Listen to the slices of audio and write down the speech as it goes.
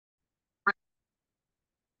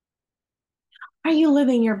Are you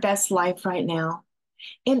living your best life right now?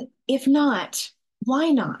 And if not, why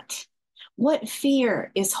not? What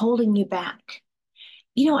fear is holding you back?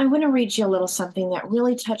 I want to read you a little something that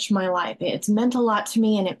really touched my life. It's meant a lot to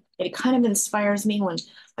me, and it kind of inspires me when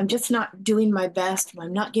I'm just not doing my best, when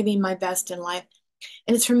I'm not giving my best in life.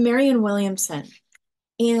 And it's from Marianne Williamson.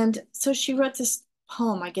 And so she wrote this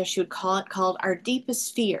poem, I guess you would call it, called Our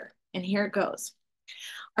Deepest Fear. And here it goes.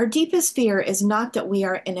 Our deepest fear is not that we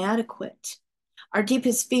are inadequate. Our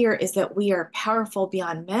deepest fear is that we are powerful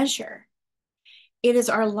beyond measure. It is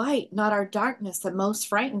our light, not our darkness, that most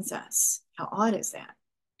frightens us. How odd is that?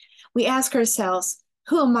 We ask ourselves,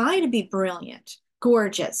 who am I to be brilliant,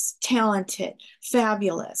 gorgeous, talented,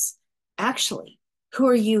 fabulous? Actually, who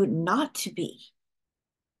are you not to be?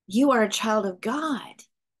 You are a child of God.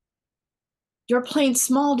 Your playing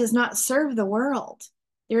small does not serve the world.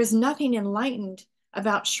 There is nothing enlightened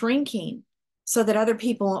about shrinking so that other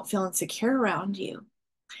people won't feel insecure around you.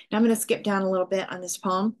 Now I'm going to skip down a little bit on this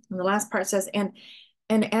poem. And the last part says, and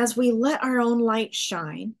as we let our own light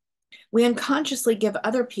shine, we unconsciously give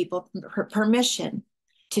other people permission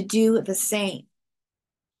to do the same.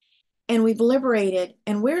 And we're liberated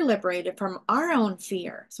from our own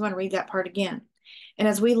fear. So I want to read that part again. And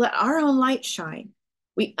as we let our own light shine,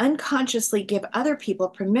 we unconsciously give other people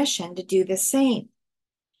permission to do the same.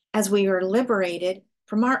 As we are liberated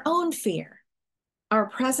from our own fear, our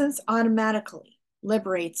presence automatically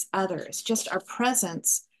liberates others. Just our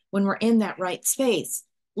presence, when we're in that right space,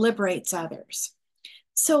 liberates others.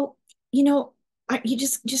 So, you know, you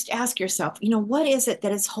just ask yourself, what is it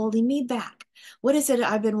that is holding me back? What is it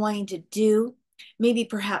I've been wanting to do? Maybe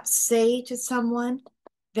perhaps say to someone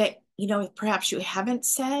that, perhaps you haven't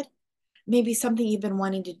said. Maybe something you've been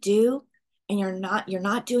wanting to do and you're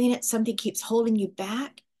not doing it. Something keeps holding you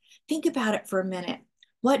back. Think about it for a minute.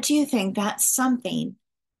 What do you think that something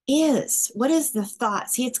is? What is the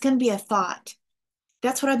thought? See, it's going to be a thought.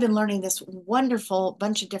 That's what I've been learning, this wonderful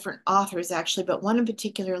bunch of different authors, actually, but one in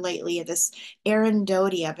particular lately, this Erin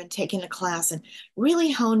Doty. I've been taking a class and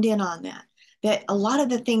really honed in on that a lot of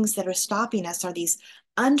the things that are stopping us are these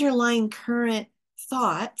underlying current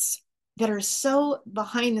thoughts that are so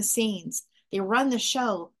behind the scenes. They run the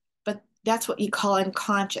show, but that's what you call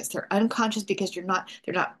unconscious. They're unconscious because they're not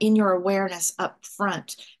in your awareness up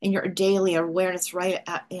front, in your daily awareness right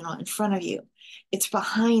in front of you. It's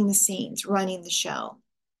behind the scenes running the show.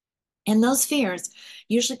 And those fears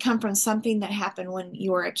usually come from something that happened when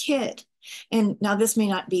you were a kid. And now this may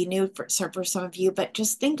not be new for some of you, but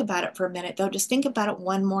just think about it for a minute, though. Just think about it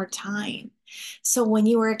one more time. So when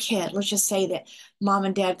you were a kid, let's just say that mom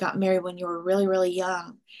and dad got married when you were really, really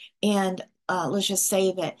young. And let's just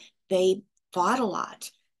say that they fought a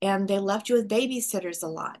lot and they left you with babysitters a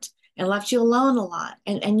lot and left you alone a lot.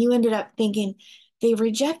 And you ended up thinking, they've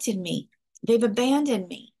rejected me. They've abandoned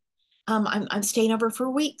me. I'm staying over for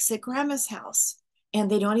weeks at grandma's house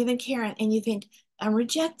and they don't even care. And you think, I'm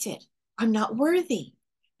rejected. I'm not worthy.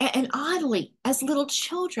 And oddly, as little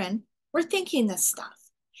children, we're thinking this stuff.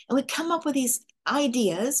 And we come up with these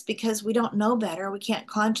ideas because we don't know better. We can't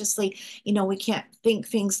consciously, we can't think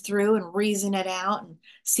things through and reason it out and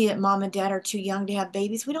see that mom and dad are too young to have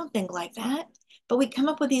babies. We don't think like that. But we come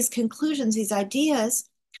up with these conclusions, these ideas,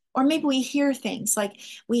 or maybe we hear things like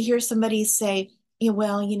we hear somebody say, yeah,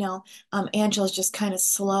 well, Angela's just kind of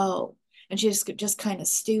slow and she's just kind of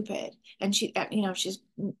stupid. And she's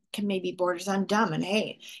can maybe borders on dumb. And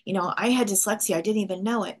hey, I had dyslexia. I didn't even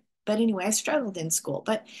know it. But anyway, I struggled in school.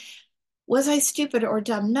 But was I stupid or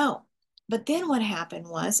dumb? No. But then what happened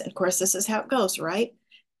was, of course, this is how it goes, right?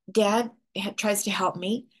 Dad tries to help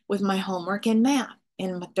me with my homework in math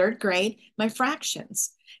in my third grade, my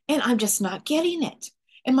fractions, and I'm just not getting it.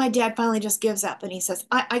 And my dad finally just gives up and he says,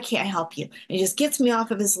 I can't help you. And he just gets me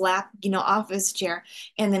off of his lap, off of his chair,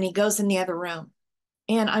 and then he goes in the other room.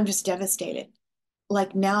 And I'm just devastated.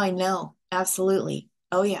 Like now I know absolutely.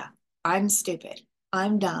 Oh, yeah, I'm stupid.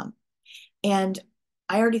 I'm dumb. And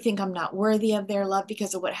I already think I'm not worthy of their love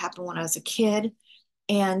because of what happened when I was a kid.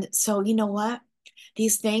 And so, you know what?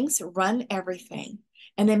 These things run everything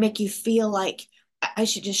and they make you feel like I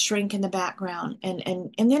should just shrink in the background.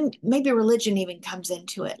 And then maybe religion even comes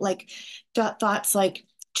into it, like thoughts like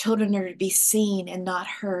children are to be seen and not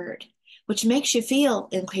heard, which makes you feel,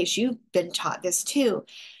 in case you've been taught this too,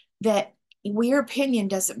 that your opinion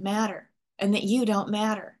doesn't matter and that you don't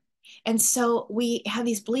matter. And so we have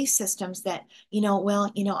these belief systems that,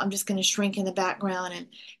 I'm just going to shrink in the background. And,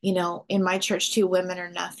 in my church too, women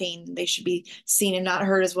are nothing. They should be seen and not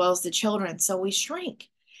heard as well as the children. So we shrink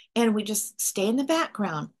and we just stay in the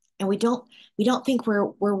background and we don't think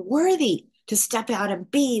we're worthy to step out and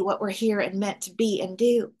be what we're here and meant to be and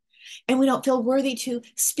do. And we don't feel worthy to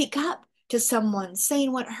speak up to someone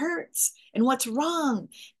saying what hurts and what's wrong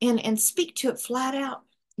and speak to it flat out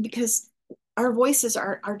because our voices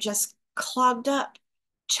are just clogged up,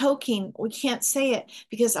 choking. We can't say it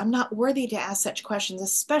because I'm not worthy to ask such questions,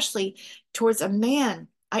 especially towards a man.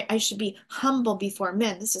 I should be humble before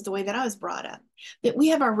men. This is the way that I was brought up. That we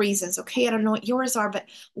have our reasons. Okay, I don't know what yours are, but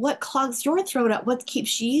what clogs your throat up? What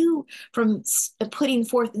keeps you from putting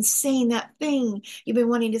forth and saying that thing you've been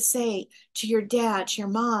wanting to say to your dad, to your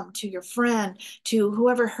mom, to your friend, to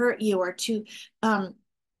whoever hurt you, or to um,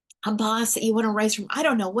 a boss that you want to rise from? I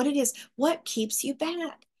don't know what it is. What keeps you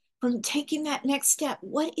back from taking that next step?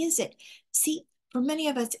 What is it? See, for many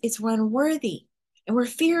of us, it's we're unworthy and we're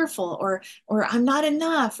fearful, or I'm not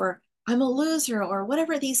enough, or I'm a loser, or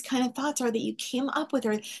whatever these kind of thoughts are that you came up with,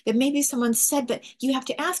 or that maybe someone said, but you have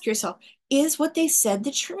to ask yourself, is what they said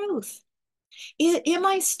the truth? Am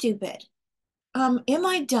I stupid? Am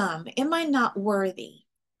I dumb? Am I not worthy?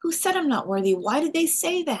 Who said I'm not worthy? Why did they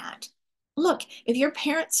say that? Look, if your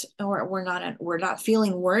parents or we're not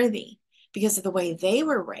feeling worthy because of the way they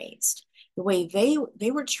were raised, the way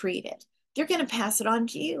they were treated, they're going to pass it on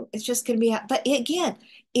to you. It's just going to be, but again,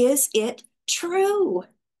 is it true?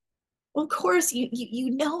 Well, of course,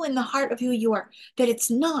 you know in the heart of who you are that it's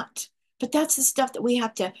not. But that's the stuff that we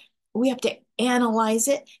have to analyze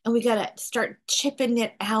it, and we got to start chipping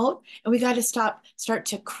it out, and we got to start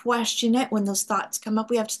to question it when those thoughts come up.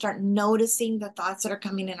 We have to start noticing the thoughts that are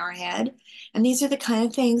coming in our head, and these are the kind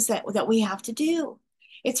of things that we have to do.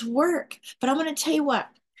 It's work, but I'm going to tell you what.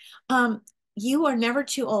 Um, you are never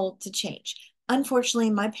too old to change. Unfortunately,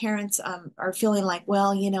 my parents are feeling like,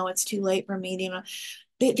 well, it's too late for me.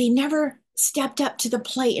 They never stepped up to the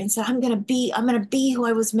plate and said, I'm going to be who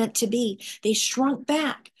I was meant to be. They shrunk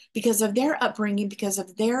back because of their upbringing, because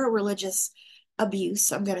of their religious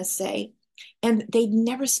abuse, I'm going to say. And they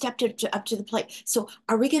never stepped up to the plate. So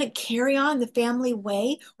are we going to carry on the family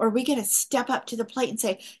way, or are we going to step up to the plate and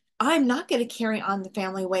say, I'm not going to carry on the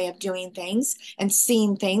family way of doing things and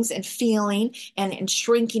seeing things and feeling and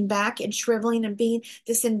shrinking back and shriveling and being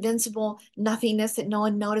this invincible nothingness that no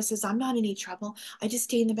one notices. I'm not any trouble. I just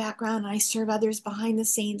stay in the background and I serve others behind the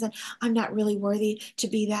scenes, and I'm not really worthy to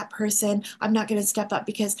be that person. I'm not going to step up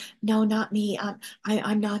because no, not me.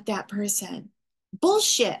 I'm not that person.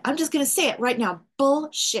 Bullshit. I'm just going to say it right now.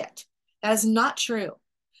 Bullshit. That is not true.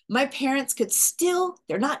 My parents could still,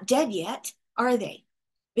 they're not dead yet, are they?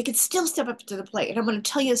 They could still step up to the plate. And I'm going to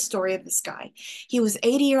tell you a story of this guy. He was an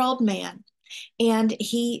 80-year-old man, and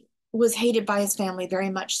he was hated by his family very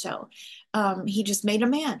much so. He just made a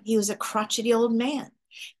man. He was a crotchety old man.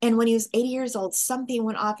 And when he was 80 years old, something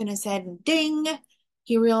went off in his head, and ding,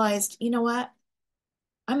 he realized, you know what?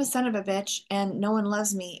 I'm a son of a bitch, and no one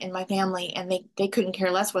loves me in my family, and they couldn't care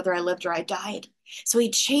less whether I lived or I died. So he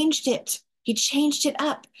changed it. He changed it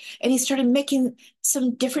up, and he started making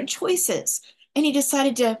some different choices. And he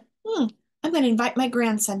decided to, I'm going to invite my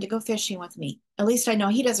grandson to go fishing with me. At least I know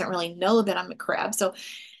he doesn't really know that I'm a crab. So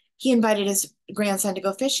he invited his grandson to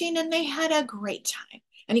go fishing, and they had a great time.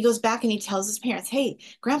 And he goes back and he tells his parents, hey,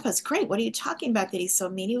 Grandpa's great. What are you talking about that he's so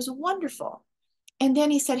mean? He was wonderful. And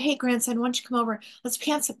then he said, hey, grandson, why don't you come over? Let's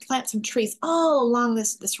plant some trees all along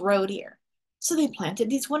this road here. So they planted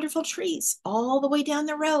these wonderful trees all the way down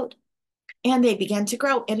the road, and they began to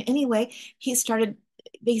grow. And anyway,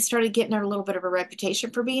 they started getting a little bit of a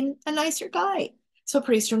reputation for being a nicer guy. So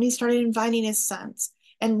pretty soon he started inviting his sons.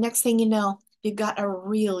 And next thing you know, you've got a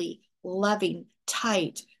really loving,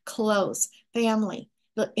 tight, close family.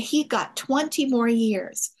 But he got 20 more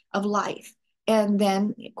years of life. And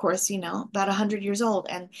then, of course, about 100 years old.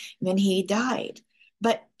 And then he died.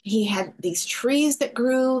 But he had these trees that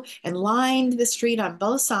grew and lined the street on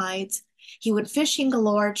both sides. He went fishing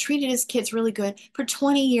galore, treated his kids really good for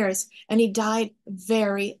 20 years, and he died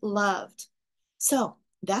very loved. So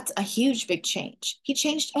that's a huge, big change. He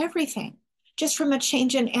changed everything just from a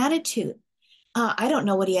change in attitude. I don't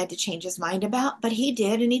know what he had to change his mind about, but he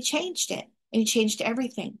did, and he changed it, and he changed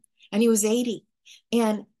everything. And he was 80.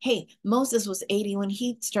 And hey, Moses was 80 when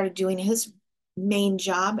he started doing his main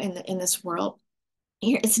job in this world.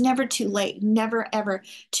 It's never too late, never ever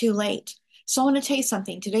too late. So I want to tell you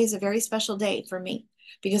something. Today is a very special day for me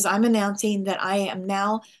because I'm announcing that I am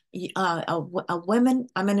now I'm a women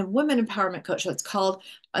empowerment coach. So it's called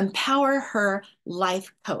Empower Her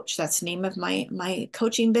Life Coach. That's the name of my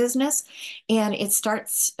coaching business. And it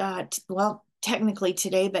starts, well, technically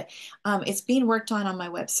today, but it's being worked on my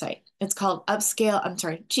website. It's called that's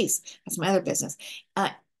my other business,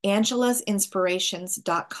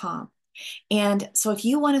 angelasinspirations.com. And so if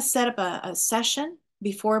you want to set up a session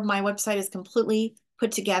before my website is completely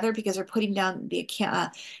put together because they're putting down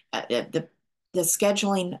the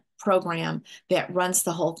scheduling program that runs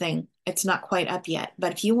the whole thing. It's not quite up yet.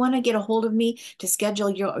 But if you want to get a hold of me to schedule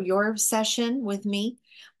your session with me,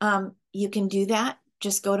 you can do that.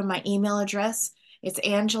 Just go to my email address. It's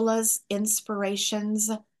Angela's Inspirations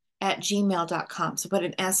at gmail.com. So put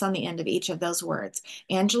an S on the end of each of those words.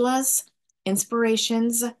 Angela's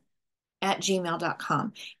Inspirations at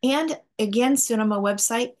gmail.com. And again, soon on my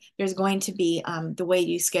website, there's going to be the way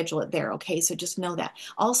you schedule it there. Okay, so just know that.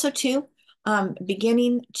 Also, too,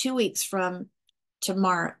 beginning 2 weeks from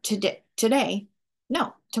tomorrow,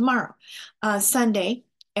 Sunday,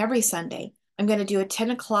 every Sunday, I'm going to do a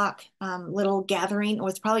 10 o'clock little gathering, or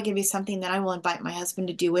it's probably going to be something that I will invite my husband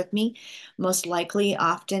to do with me, most likely,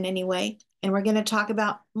 often anyway. And we're going to talk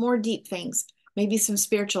about more deep things, maybe some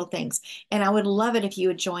spiritual things. And I would love it if you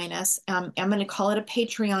would join us. I'm going to call it a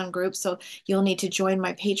Patreon group. So you'll need to join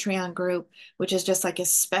my Patreon group, which is just like a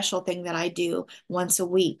special thing that I do once a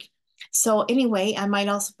week. So anyway, I might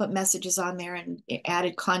also put messages on there and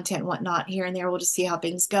added content and whatnot here and there. We'll just see how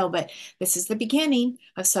things go. But this is the beginning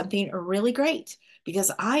of something really great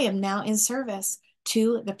because I am now in service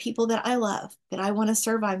to the people that I love, that I want to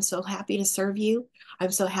serve. I'm so happy to serve you.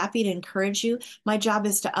 I'm so happy to encourage you. My job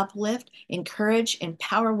is to uplift, encourage,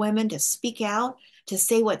 empower women to speak out, to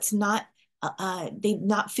say what's not they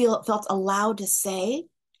not felt allowed to say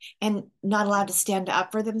and not allowed to stand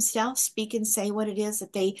up for themselves, speak and say what it is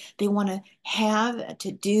that they want to have,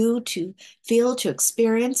 to do, to feel, to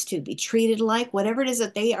experience, to be treated like, whatever it is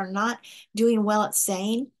that they are not doing well at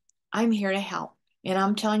saying. I'm here to help. And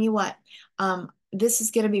I'm telling you what, this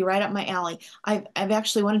is going to be right up my alley. I've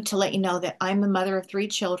actually wanted to let you know that I'm the mother of 3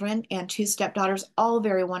 children and 2 stepdaughters, all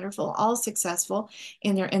very wonderful, all successful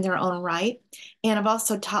in their own right. And I've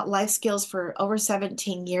also taught life skills for over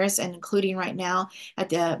 17 years, and including right now at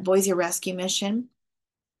the Boise Rescue Mission.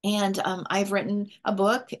 And I've written a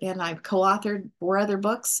book and I've co-authored 4 other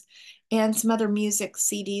books and some other music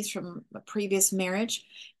CDs from a previous marriage.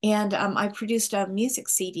 And I produced a music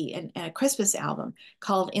CD and a Christmas album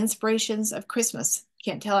called Inspirations of Christmas.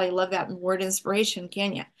 Can't tell I love that word inspiration,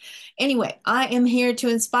 can you? Anyway, I am here to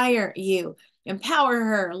inspire you, empower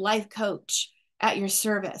her, life coach at your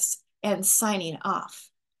service, and signing off.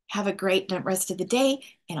 Have a great rest of the day,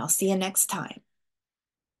 and I'll see you next time.